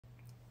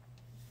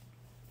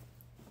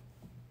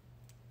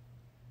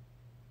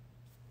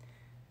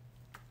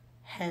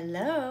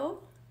Hello,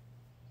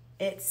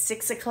 it's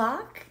 6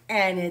 o'clock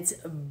and it's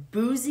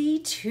Boozy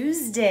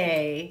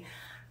Tuesday.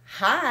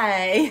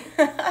 Hi,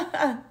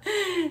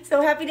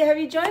 so happy to have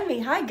you join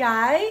me. Hi,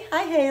 Guy.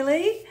 Hi,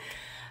 Haley.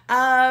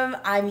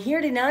 I'm here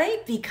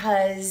tonight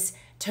because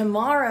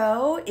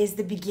tomorrow is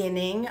the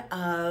beginning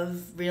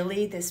of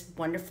really this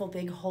wonderful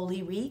big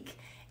Holy Week,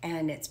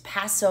 and it's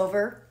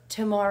Passover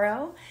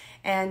tomorrow.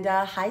 And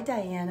hi,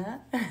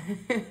 Diana.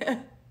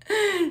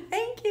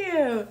 Thank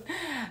you.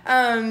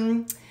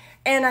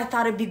 And I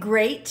thought it'd be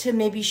great to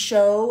maybe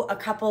show a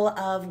couple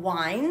of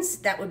wines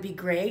that would be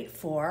great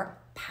for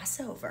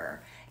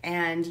Passover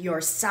and your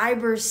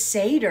Cyber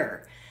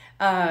Seder.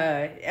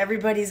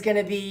 Everybody's going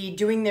to be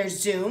doing their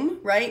Zoom,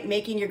 right?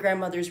 Making your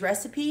grandmother's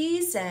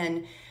recipes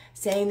and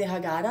saying the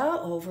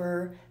Haggadah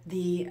over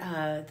the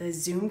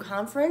Zoom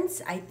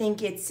conference. I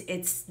think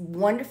it's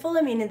wonderful.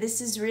 I mean,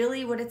 this is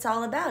really what it's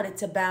all about.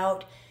 It's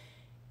about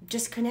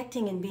just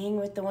connecting and being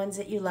with the ones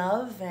that you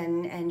love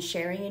and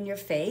sharing in your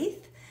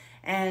faith,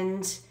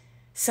 and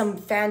some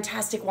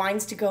fantastic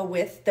wines to go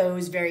with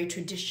those very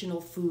traditional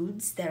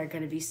foods that are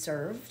going to be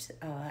served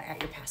at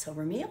your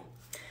Passover meal.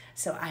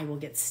 So I will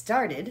get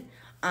started.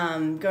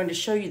 I'm going to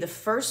show you the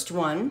first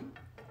one,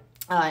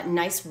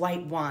 nice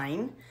white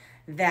wine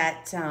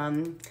that,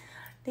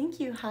 thank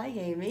you, hi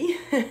Amy.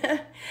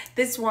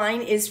 This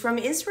wine is from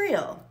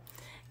Israel,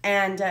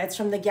 and it's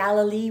from the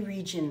Galilee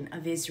region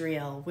of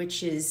Israel,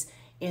 which is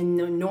in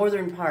the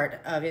northern part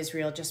of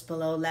Israel, just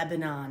below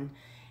Lebanon.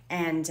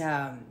 And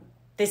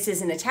this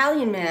is an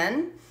Italian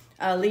man,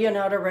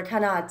 Leonardo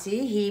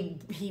Recanati.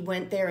 He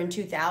went there in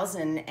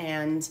 2000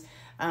 and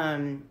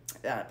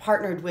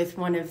partnered with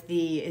one of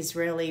the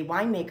Israeli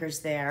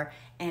winemakers there,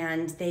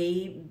 and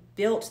they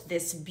built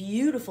this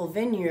beautiful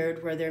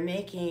vineyard where they're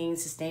making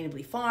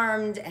sustainably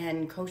farmed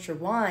and kosher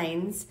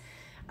wines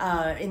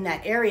in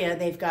that area.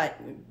 They've got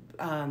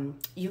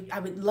I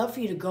would love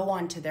for you to go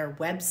onto their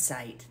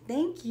website.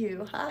 Thank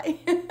you. Hi.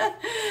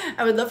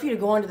 I would love for you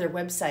to go onto their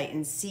website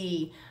and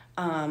see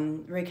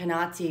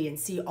Recanati and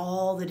see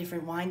all the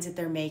different wines that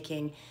they're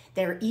making.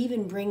 They're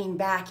even bringing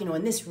back,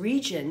 in this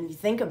region, you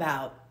think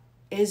about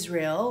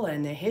Israel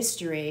and the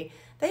history,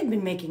 they've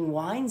been making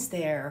wines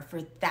there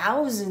for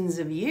thousands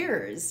of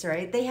years,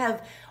 right? They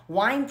have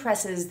wine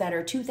presses that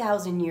are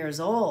 2,000 years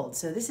old.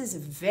 So this is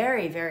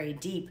very, very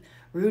deep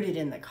rooted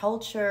in the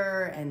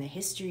culture and the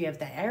history of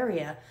the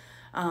area.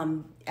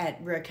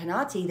 At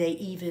Recanati, they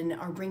even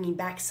are bringing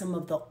back some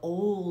of the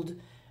old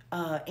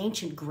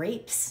ancient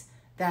grapes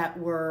that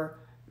were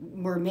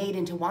made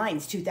into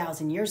wines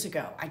 2,000 years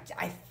ago.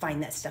 I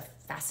find that stuff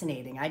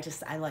fascinating.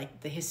 I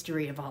like the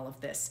history of all of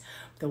this.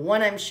 The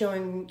one I'm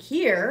showing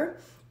here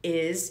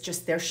is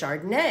just their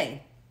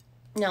Chardonnay.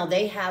 Now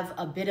they have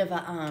a bit of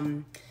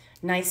a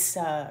nice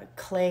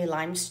clay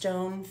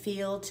limestone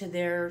feel to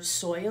their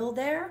soil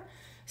there.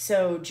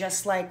 So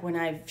just like when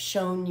I've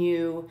shown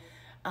you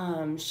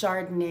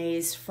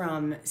Chardonnays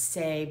from,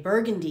 say,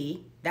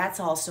 Burgundy,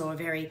 that's also a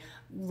very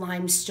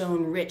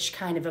limestone-rich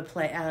kind of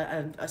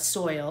a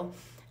soil.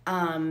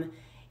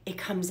 It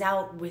comes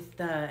out with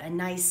a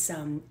nice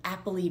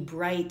appley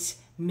bright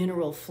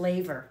mineral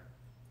flavor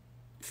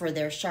for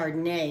their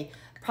Chardonnay.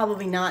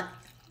 Probably not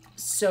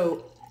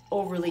so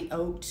overly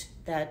oaked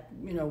that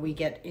we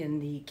get in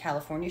the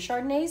California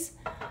Chardonnays,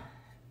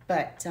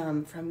 but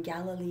from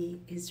Galilee,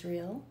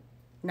 Israel.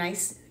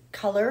 Nice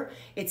color.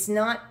 It's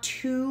not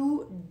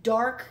too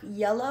dark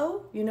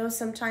yellow.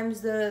 Sometimes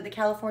the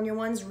California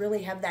ones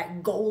really have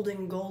that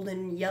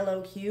golden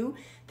yellow hue.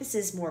 This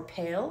is more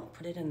pale.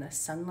 Put it in the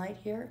sunlight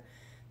here.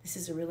 This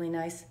is a really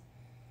nice,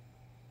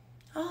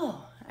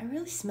 oh, I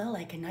really smell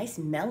like a nice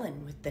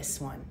melon with this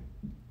one.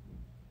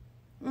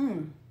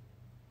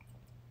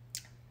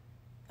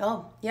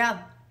 Oh,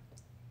 yeah.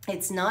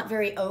 It's not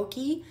very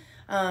oaky.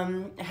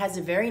 It has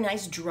a very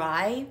nice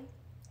dry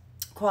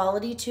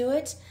quality to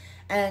it.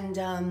 And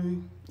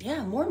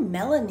yeah, more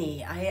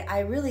melony. I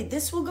really,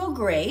 this will go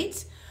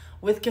great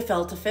with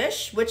gefilte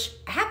fish, which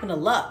I happen to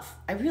love.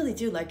 I really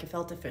do like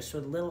gefilte fish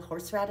with a little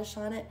horseradish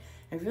on it.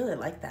 I really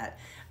like that.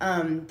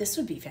 This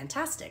would be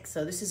fantastic.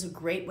 So this is a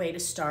great way to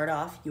start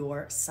off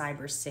your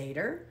Cyber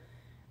Seder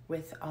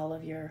with all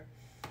of your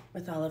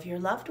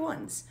loved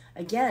ones.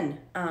 Again,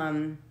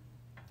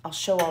 I'll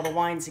show all the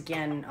wines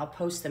again. I'll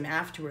post them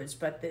afterwards.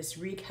 But this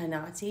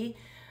Recanati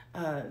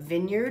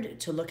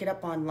vineyard, to look it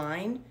up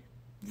online,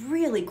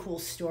 really cool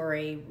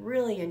story,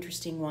 really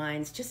interesting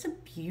wines, just a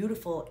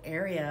beautiful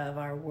area of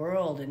our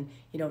world. And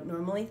you don't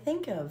normally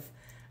think of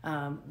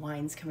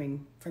wines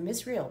coming from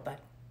Israel, but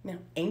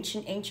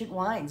ancient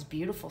wines,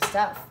 beautiful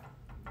stuff.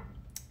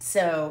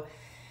 So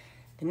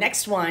the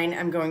next wine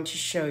I'm going to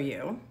show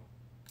you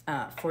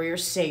for your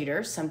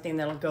Seder, something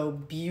that'll go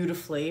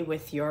beautifully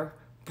with your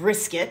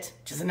brisket,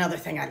 which is another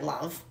thing I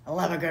love. I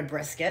love a good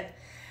brisket.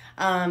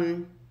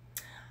 I'm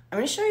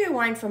going to show you a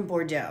wine from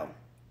Bordeaux.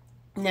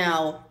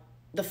 Now,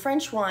 the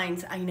French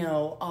wines I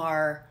know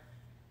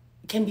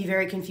can be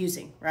very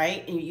confusing,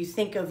 right? You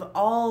think of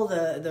all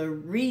the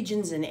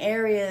regions and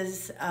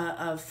areas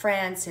of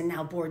France, and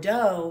now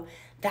Bordeaux,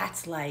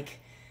 that's like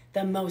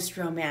the most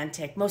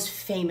romantic, most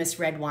famous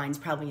red wines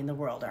probably in the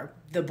world are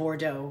the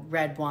Bordeaux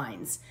red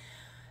wines.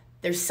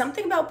 There's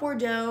something about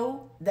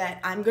Bordeaux that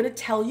I'm going to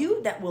tell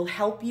you that will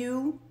help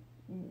you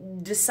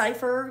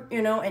decipher,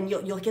 and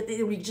you'll get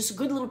it'll be just a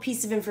good little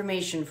piece of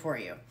information for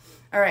you.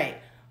 All right,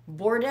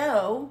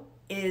 Bordeaux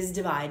is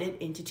divided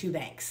into two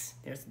banks.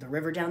 There's the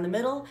river down the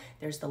middle,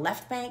 there's the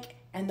left bank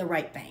and the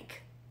right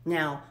bank.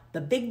 Now,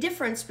 the big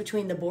difference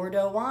between the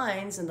Bordeaux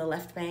wines and the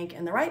left bank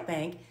and the right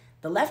bank,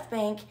 the left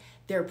bank,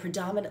 they're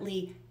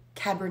predominantly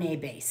Cabernet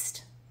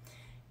based.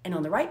 And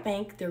on the right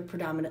bank, they're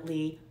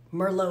predominantly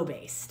Merlot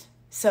based.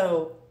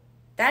 So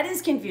that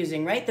is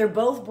confusing, right? They're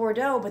both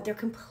Bordeaux, but they're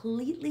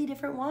completely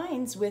different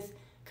wines with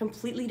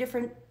completely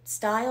different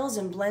styles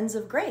and blends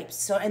of grapes.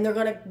 So, and they're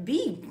going to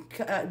be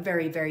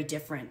very, very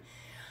different.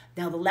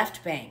 Now, the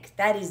left bank,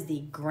 that is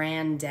the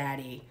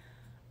granddaddy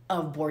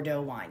of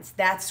Bordeaux wines.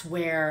 That's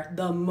where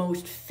the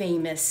most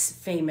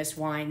famous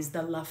wines,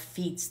 the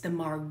Lafittes, the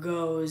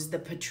Margots, the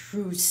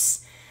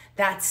Petrus,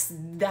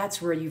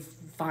 that's where you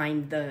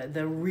find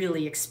the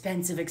really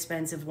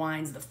expensive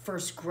wines, the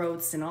first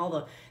growths and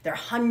they're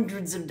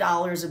hundreds of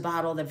dollars a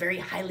bottle, they're very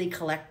highly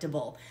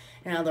collectible.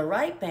 Now the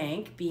right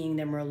bank, being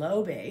the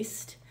Merlot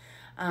based,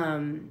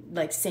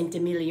 like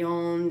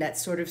Saint-Emilion, that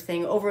sort of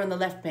thing. Over on the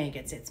left bank,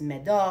 it's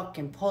Médoc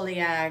and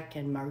Pauillac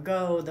and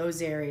Margaux,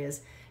 those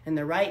areas. And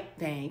the right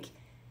bank,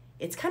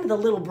 it's kind of the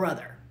little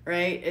brother,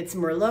 right? It's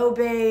Merlot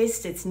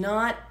based. It's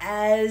not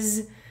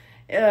as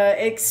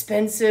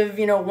expensive,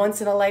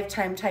 once in a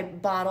lifetime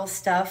type bottle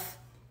stuff,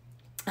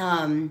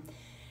 but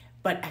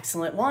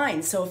excellent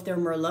wine. So if they're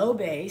Merlot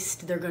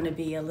based, they're going to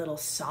be a little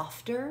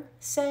softer,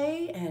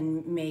 say,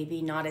 and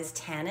maybe not as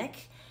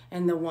tannic.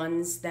 And the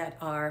ones that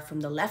are from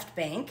the left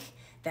bank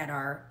that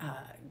are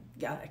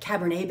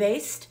Cabernet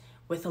based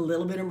with a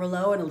little bit of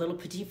Merlot and a little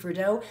Petit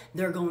Verdot,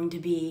 they're going to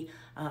be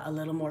a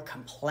little more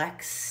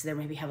complex. They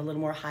maybe have a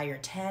little more higher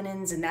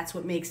tannins, and that's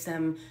what makes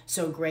them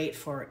so great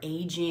for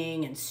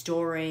aging and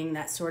storing,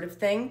 that sort of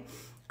thing.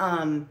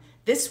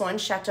 This one,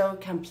 Chateau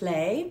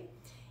Complet,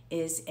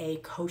 is a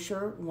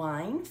kosher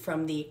wine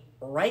from the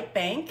right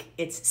bank.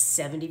 It's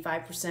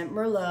 75%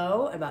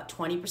 Merlot, about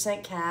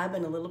 20% Cab,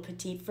 and a little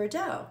Petit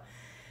Verdot.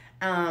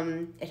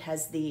 It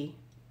has the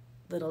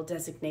little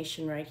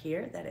designation right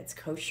here that it's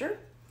kosher.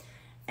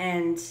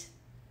 And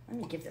let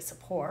me give this a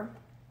pour.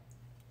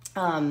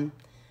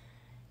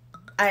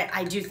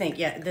 I do think,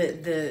 yeah,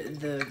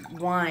 the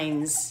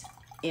wines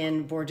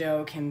in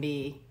Bordeaux can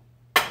be,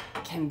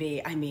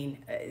 I mean,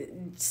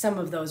 some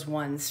of those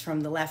ones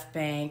from the left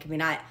bank, I mean,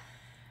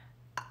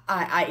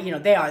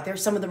 they're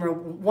some of them are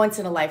once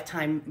in a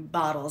lifetime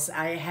bottles.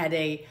 I had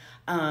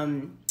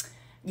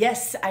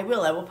yes, I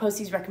will post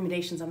these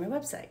recommendations on my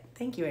website.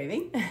 Thank you,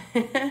 Amy.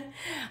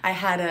 I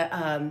had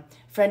a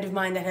friend of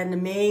mine that had an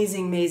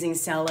amazing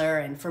cellar,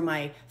 and for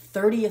my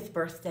 30th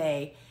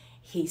birthday,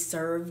 he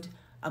served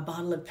a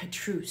bottle of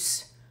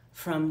Petrus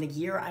from the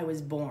year I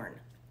was born.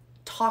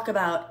 Talk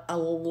about a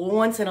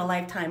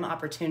once-in-a-lifetime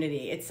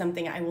opportunity. It's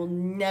something I will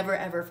never,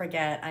 ever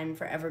forget. I'm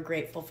forever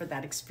grateful for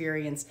that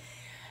experience.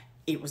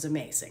 It was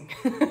amazing.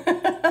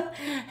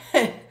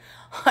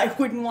 I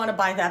wouldn't want to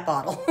buy that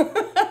bottle.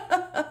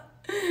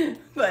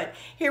 But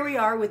here we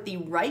are with the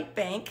right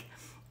bank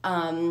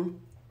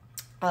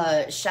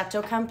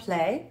Chateau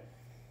Complet,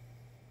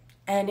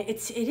 and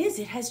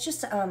it has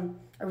just a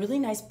really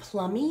nice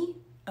plummy.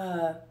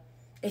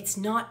 It's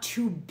not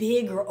too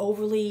big or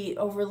overly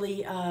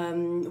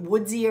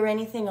woodsy or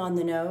anything on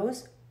the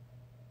nose.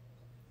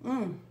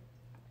 Not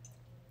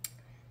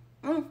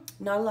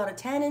a lot of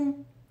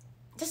tannin.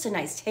 Just a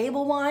nice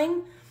table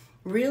wine.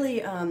 Really,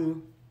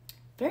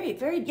 very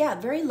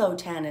low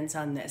tannins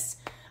on this.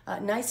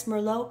 Nice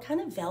Merlot,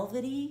 kind of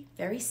velvety,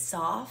 very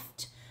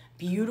soft,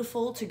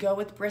 beautiful to go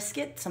with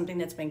brisket, something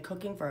that's been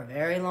cooking for a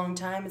very long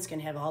time. It's going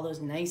to have all those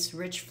nice,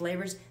 rich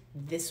flavors.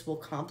 This will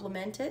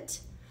complement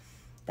it.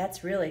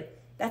 That's really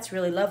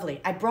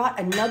lovely. I brought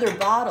another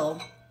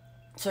bottle.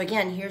 So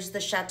again, here's the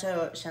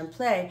Chateau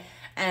Complet,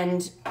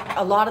 and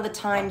a lot of the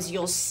times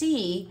you'll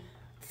see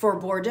for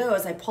Bordeaux,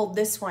 as I pulled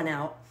this one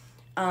out,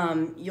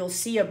 you'll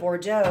see a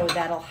Bordeaux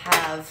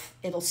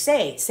it'll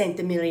say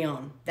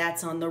Saint-Emilion.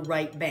 That's on the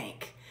right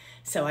bank.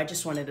 So I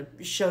just wanted to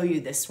show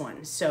you this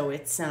one. So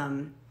it's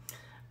the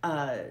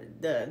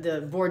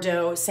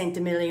Bordeaux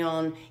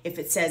Saint-Emilion. If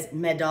it says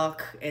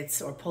Médoc,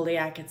 or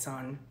Pauillac, it's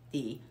on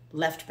the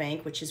left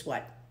bank, which is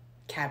what?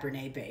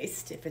 Cabernet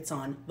based. If it's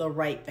on the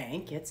right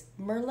bank, it's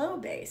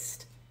Merlot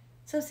based.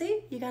 So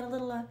see, you got a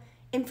little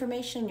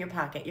information in your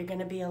pocket. You're going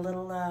to be a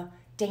little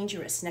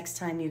dangerous next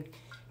time you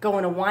go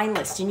on a wine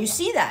list. And you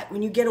see that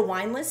when you get a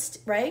wine list,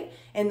 right?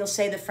 And they'll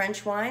say the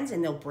French wines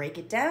and they'll break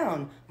it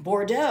down.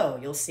 Bordeaux,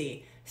 you'll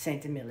see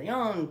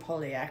Saint-Emilion,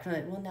 Pauillac.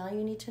 Well, now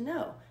you need to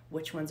know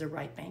which ones are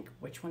right bank,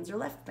 which ones are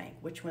left bank,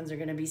 which ones are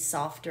going to be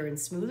softer and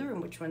smoother,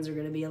 and which ones are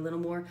going to be a little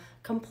more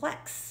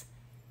complex.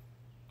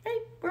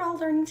 Right? We're all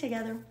learning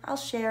together. I'll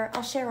share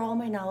all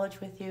my knowledge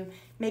with you,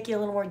 make you a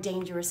little more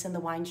dangerous in the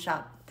wine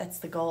shop. That's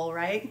the goal,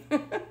 right?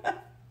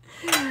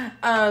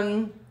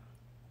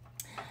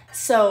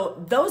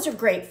 So those are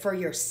great for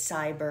your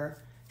cyber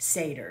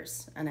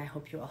Seders, and I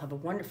hope you all have a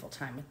wonderful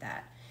time with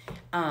that.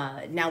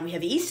 Now we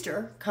have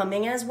Easter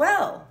coming as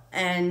well,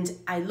 and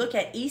I look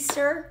at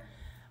Easter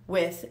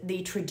with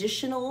the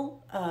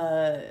traditional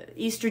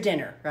Easter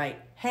dinner, right?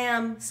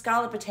 Ham,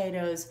 scalloped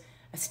potatoes,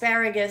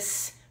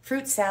 asparagus,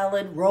 fruit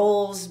salad,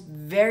 rolls,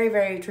 very,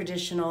 very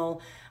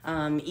traditional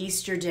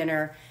Easter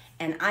dinner.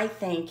 And I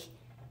think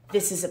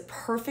this is a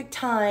perfect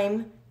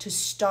time to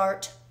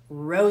start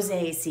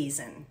rosé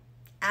season.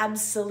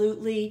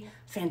 Absolutely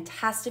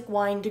fantastic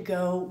wine to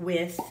go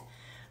with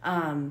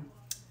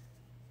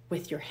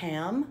your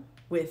ham,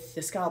 with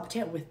the scalloped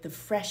potato, with the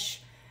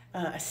fresh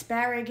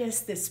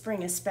asparagus, the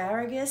spring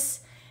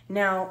asparagus.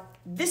 Now,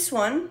 this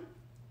one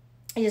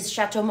is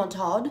Chateau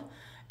Montaud,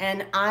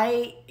 and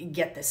I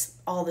get this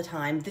all the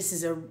time. This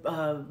is a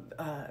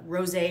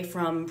rosé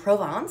from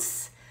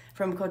Provence,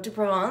 from Côte de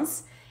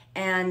Provence,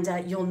 and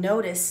you'll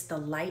notice the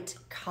light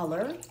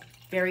color,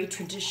 very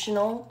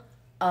traditional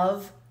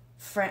of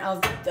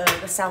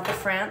the south of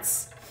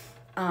France.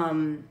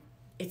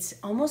 It's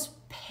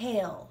almost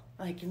pale,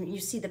 like you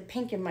see the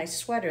pink in my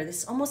sweater.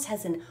 This almost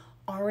has an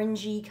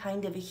orangey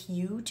kind of a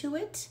hue to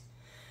it.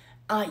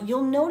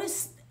 You'll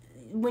notice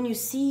when you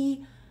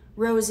see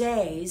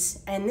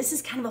rosés, and this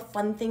is kind of a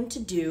fun thing to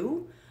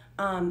do,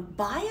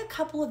 buy a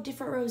couple of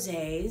different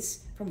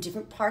rosés from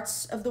different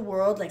parts of the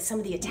world. Like some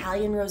of the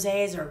Italian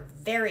rosés are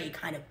very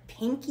kind of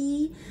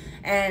pinky,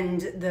 and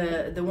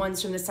the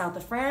ones from the south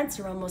of France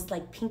are almost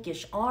like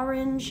pinkish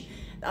orange.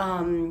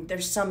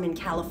 There's some in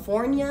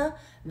California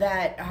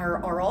that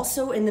are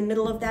also in the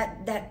middle of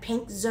that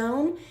pink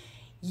zone.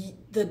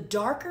 The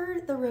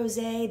darker the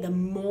rosé, the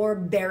more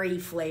berry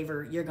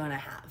flavor you're gonna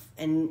have,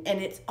 and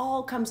it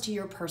all comes to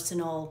your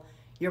personal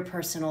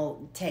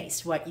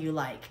taste, what you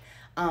like.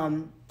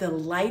 The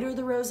lighter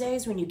the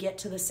rosés, when you get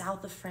to the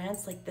south of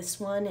France, like this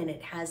one, and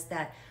it has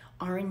that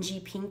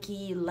orangey,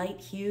 pinky, light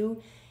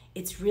hue,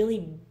 it's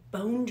really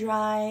bone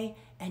dry,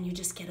 and you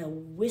just get a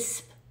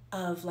wisp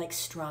of like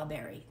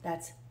strawberry.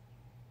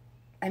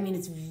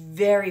 It's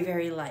very,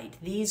 very light.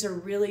 These are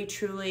really,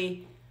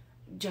 truly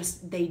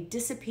they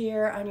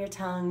disappear on your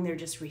tongue. They're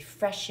just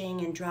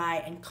refreshing and dry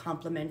and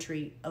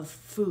complimentary of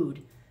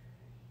food.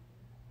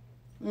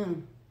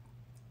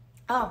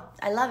 Oh,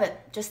 I love it.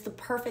 Just the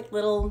perfect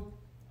little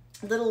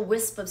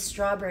wisp of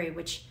strawberry,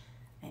 which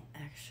I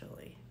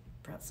actually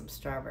brought some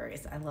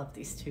strawberries. I love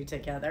these two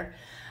together.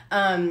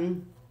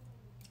 And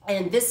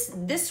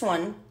this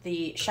one,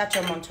 the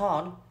Chateau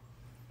Montaud,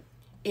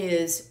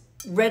 is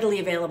readily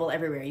available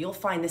everywhere. You'll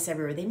find this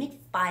everywhere. They make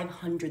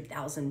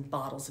 500,000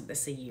 bottles of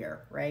this a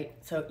year, right?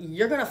 So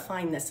you're gonna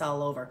find this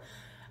all over.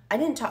 I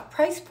didn't talk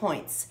price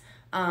points.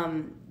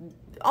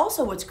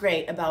 Also, what's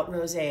great about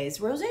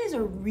rosés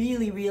are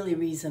really, really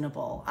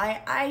reasonable.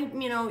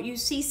 You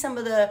see some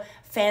of the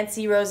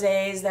fancy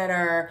rosés that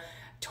are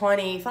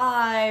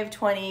 $25,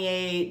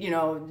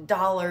 $28,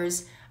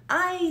 dollars.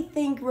 I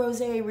think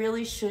rosé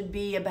really should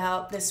be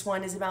this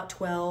one is about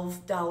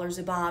 $12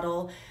 a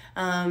bottle.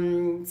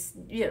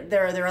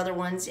 There are other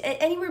ones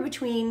anywhere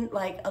between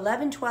like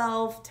 11,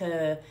 12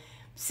 to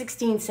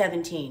 16,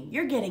 17.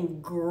 You're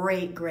getting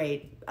great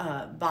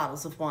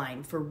bottles of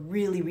wine for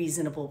really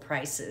reasonable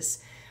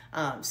prices.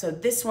 So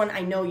this one,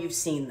 I know you've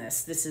seen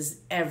this. This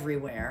is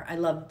everywhere. I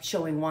love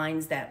showing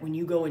wines that when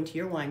you go into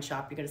your wine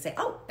shop, you're going to say,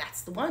 oh,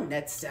 that's the one.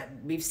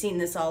 We've seen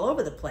this all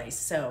over the place.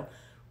 So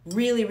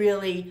really,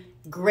 really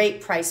great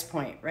price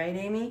point, right,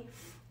 Amy?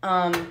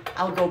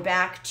 I'll go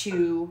back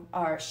to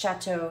our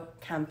Chateau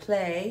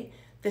Camplet.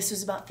 This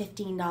was about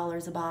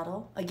 $15 a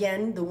bottle.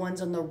 Again, the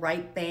ones on the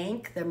right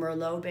bank, the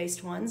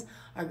Merlot-based ones,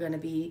 are going to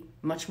be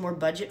much more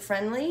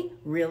budget-friendly,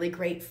 really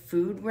great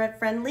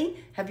food-friendly.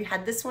 Have you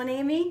had this one,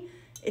 Amy?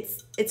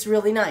 It's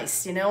really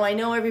nice. I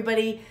know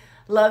everybody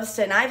loves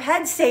to, and I've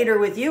had Seder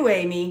with you,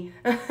 Amy,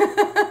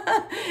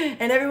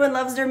 and everyone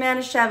loves their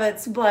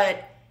Manischewitz,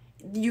 but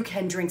you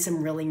can drink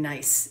some really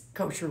nice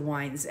kosher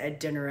wines at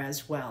dinner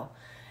as well.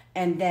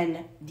 And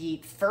then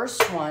the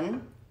first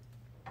one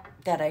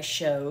that I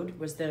showed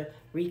was the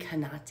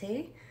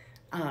Ricanate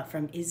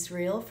from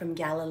Israel, from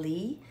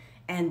Galilee.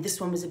 And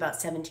this one was about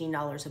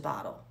 $17 a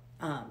bottle.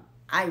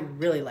 I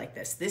really like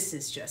this. This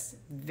is just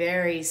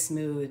very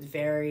smooth,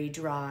 very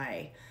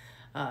dry,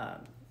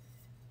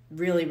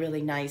 really,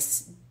 really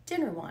nice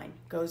dinner wine.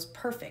 Goes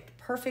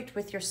perfect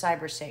with your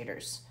cyber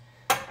Seders.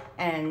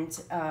 And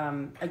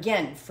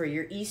again, for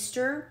your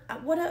Easter,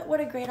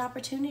 what a great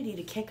opportunity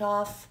to kick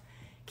off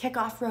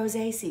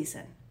rosé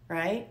season,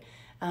 right?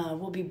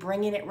 We'll be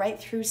bringing it right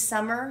through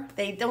summer.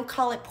 They don't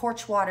call it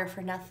porch water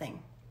for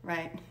nothing,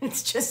 right?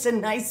 It's just a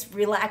nice,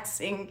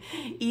 relaxing,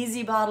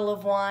 easy bottle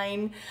of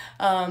wine,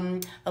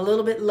 a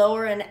little bit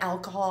lower in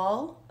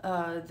alcohol.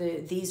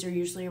 These are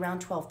usually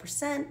around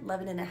 12%,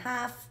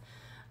 11.5%.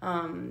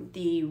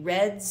 The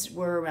reds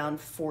were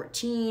around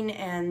 14,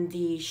 and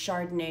the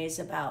Chardonnay's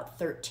about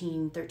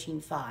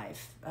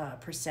 13.5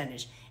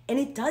 percentage. And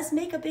it does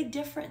make a big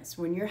difference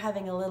when you're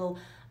having a little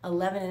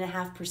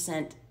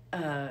 11.5%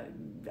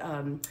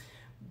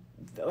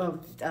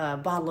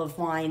 bottle of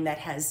wine that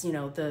has, you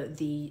know,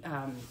 the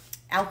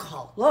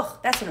alcohol. Ugh,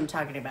 that's what I'm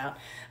talking about.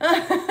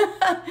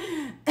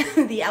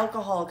 The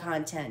alcohol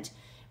content.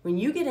 When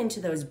you get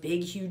into those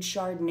big, huge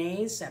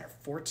Chardonnays that are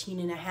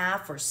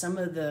 14.5, or some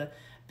of the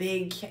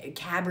big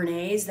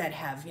Cabernets that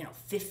have, you know,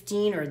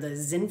 15, or the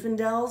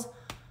Zinfandels,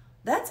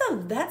 that's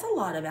a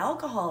lot of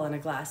alcohol in a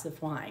glass of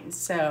wine.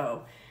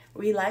 So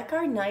we like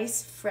our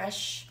nice,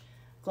 fresh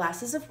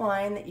glasses of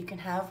wine that you can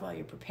have while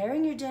you're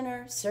preparing your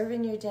dinner,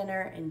 serving your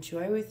dinner,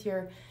 enjoy with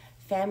your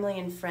family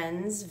and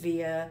friends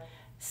via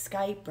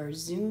Skype or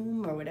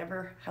Zoom or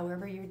whatever,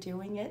 however you're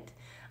doing it.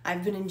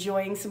 I've been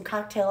enjoying some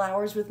cocktail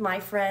hours with my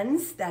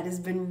friends. That has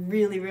been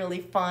really, really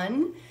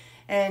fun.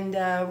 And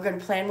we're going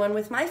to plan one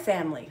with my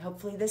family,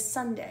 hopefully this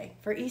Sunday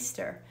for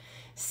Easter.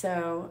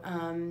 So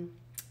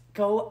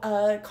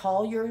go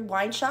call your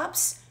wine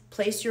shops,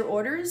 place your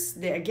orders.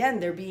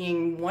 They're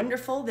being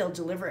wonderful. They'll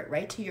deliver it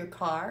right to your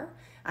car.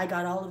 I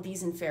got all of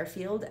these in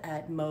Fairfield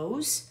at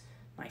Moe's,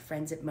 my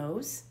friends at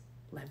Moe's.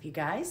 Love you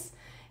guys.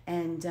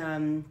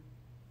 And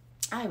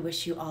I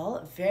wish you all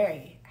a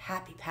very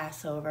happy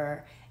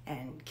Passover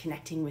and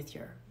connecting with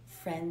your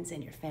friends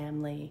and your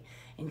family.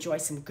 Enjoy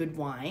some good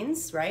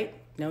wines, right?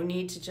 No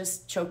need to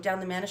just choke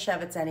down the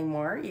Manischewitz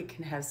anymore. You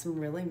can have some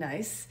really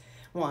nice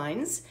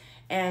wines.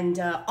 And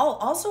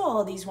also all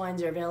of these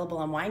wines are available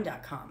on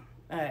wine.com.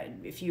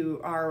 If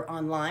you are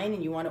online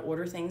and you want to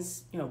order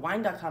things, you know,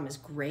 wine.com is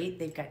great.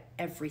 They've got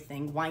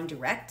everything. Wine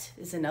Direct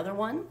is another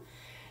one.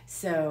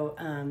 So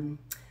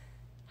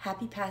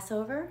happy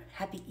Passover,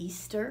 happy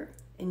Easter.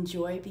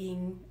 Enjoy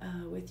being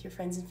with your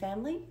friends and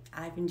family.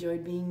 I've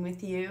enjoyed being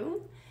with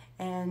you,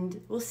 and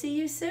we'll see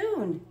you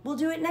soon. We'll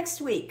do it next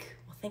week.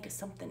 We'll think of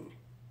something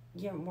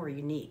more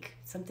unique,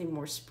 something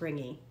more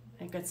springy.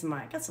 I got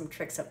some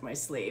tricks up my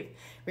sleeve.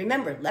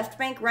 Remember, left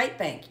bank, right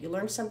bank. You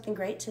learned something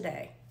great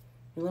today.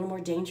 You're a little more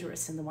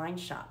dangerous in the wine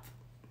shop.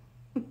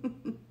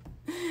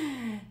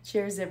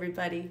 Cheers,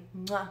 everybody.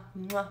 Mwah,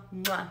 mwah,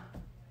 mwah.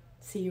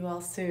 See you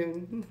all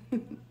soon.